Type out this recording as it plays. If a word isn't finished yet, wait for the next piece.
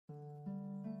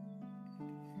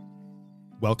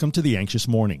Welcome to The Anxious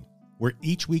Morning, where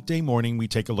each weekday morning we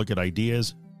take a look at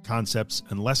ideas, concepts,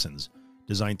 and lessons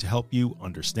designed to help you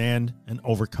understand and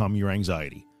overcome your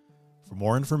anxiety. For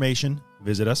more information,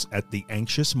 visit us at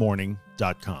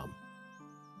theanxiousmorning.com.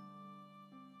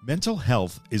 Mental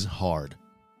health is hard,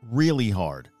 really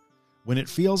hard. When it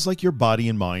feels like your body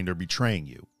and mind are betraying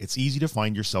you, it's easy to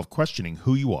find yourself questioning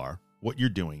who you are, what you're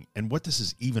doing, and what this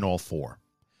is even all for.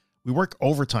 We work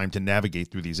overtime to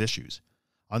navigate through these issues.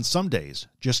 On some days,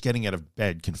 just getting out of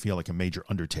bed can feel like a major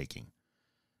undertaking.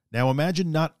 Now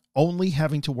imagine not only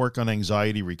having to work on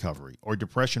anxiety recovery or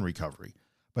depression recovery,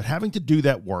 but having to do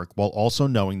that work while also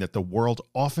knowing that the world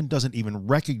often doesn't even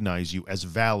recognize you as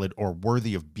valid or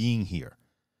worthy of being here.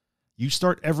 You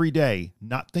start every day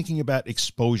not thinking about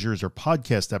exposures or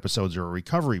podcast episodes or a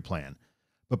recovery plan,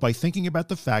 but by thinking about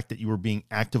the fact that you are being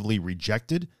actively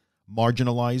rejected,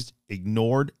 marginalized,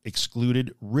 ignored,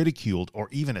 excluded, ridiculed, or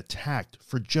even attacked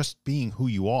for just being who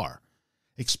you are.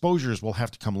 Exposures will have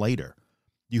to come later.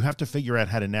 You have to figure out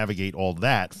how to navigate all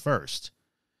that first.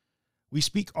 We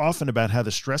speak often about how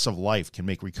the stress of life can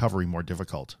make recovery more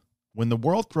difficult. When the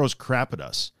world throws crap at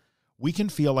us, we can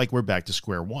feel like we're back to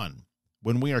square one.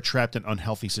 When we are trapped in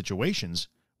unhealthy situations,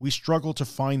 we struggle to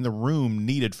find the room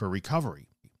needed for recovery.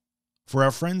 For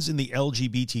our friends in the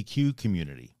LGBTQ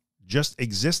community, just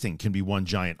existing can be one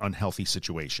giant unhealthy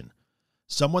situation.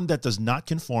 Someone that does not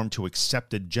conform to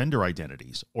accepted gender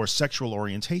identities or sexual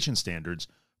orientation standards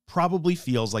probably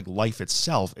feels like life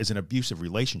itself is an abusive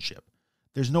relationship.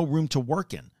 There's no room to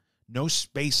work in, no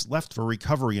space left for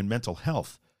recovery and mental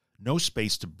health, no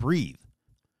space to breathe.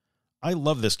 I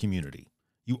love this community.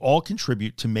 You all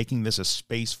contribute to making this a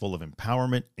space full of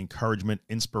empowerment, encouragement,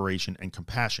 inspiration, and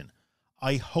compassion.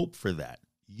 I hope for that.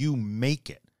 You make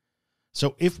it.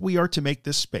 So if we are to make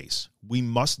this space, we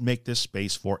must make this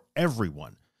space for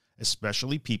everyone,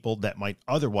 especially people that might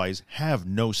otherwise have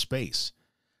no space.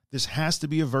 This has to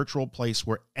be a virtual place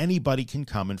where anybody can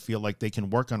come and feel like they can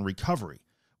work on recovery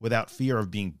without fear of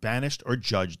being banished or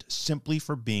judged simply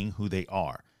for being who they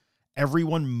are.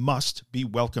 Everyone must be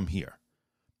welcome here.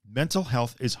 Mental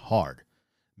health is hard.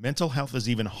 Mental health is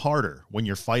even harder when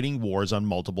you're fighting wars on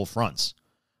multiple fronts.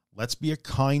 Let's be a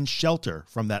kind shelter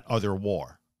from that other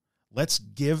war. Let's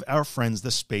give our friends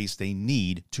the space they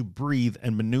need to breathe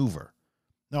and maneuver.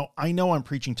 Now, I know I'm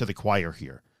preaching to the choir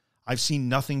here. I've seen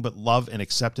nothing but love and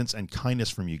acceptance and kindness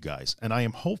from you guys, and I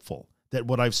am hopeful that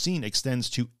what I've seen extends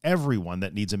to everyone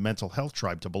that needs a mental health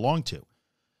tribe to belong to.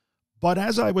 But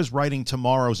as I was writing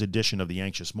tomorrow's edition of The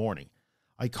Anxious Morning,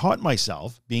 I caught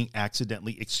myself being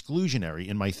accidentally exclusionary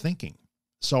in my thinking.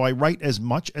 So I write as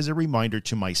much as a reminder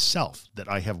to myself that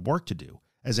I have work to do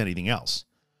as anything else.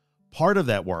 Part of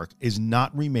that work is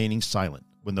not remaining silent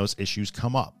when those issues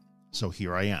come up. So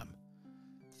here I am.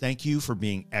 Thank you for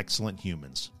being excellent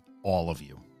humans, all of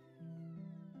you.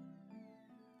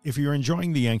 If you're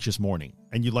enjoying The Anxious Morning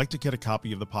and you'd like to get a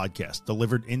copy of the podcast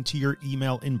delivered into your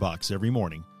email inbox every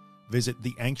morning, visit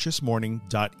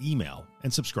theanxiousmorning.email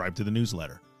and subscribe to the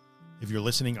newsletter. If you're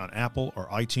listening on Apple or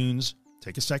iTunes,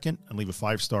 take a second and leave a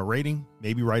 5-star rating,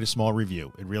 maybe write a small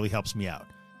review. It really helps me out.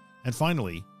 And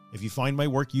finally, if you find my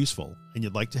work useful and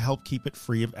you'd like to help keep it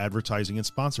free of advertising and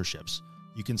sponsorships,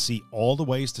 you can see all the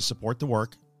ways to support the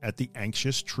work at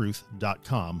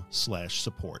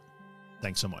theanxioustruth.com/support.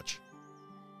 Thanks so much.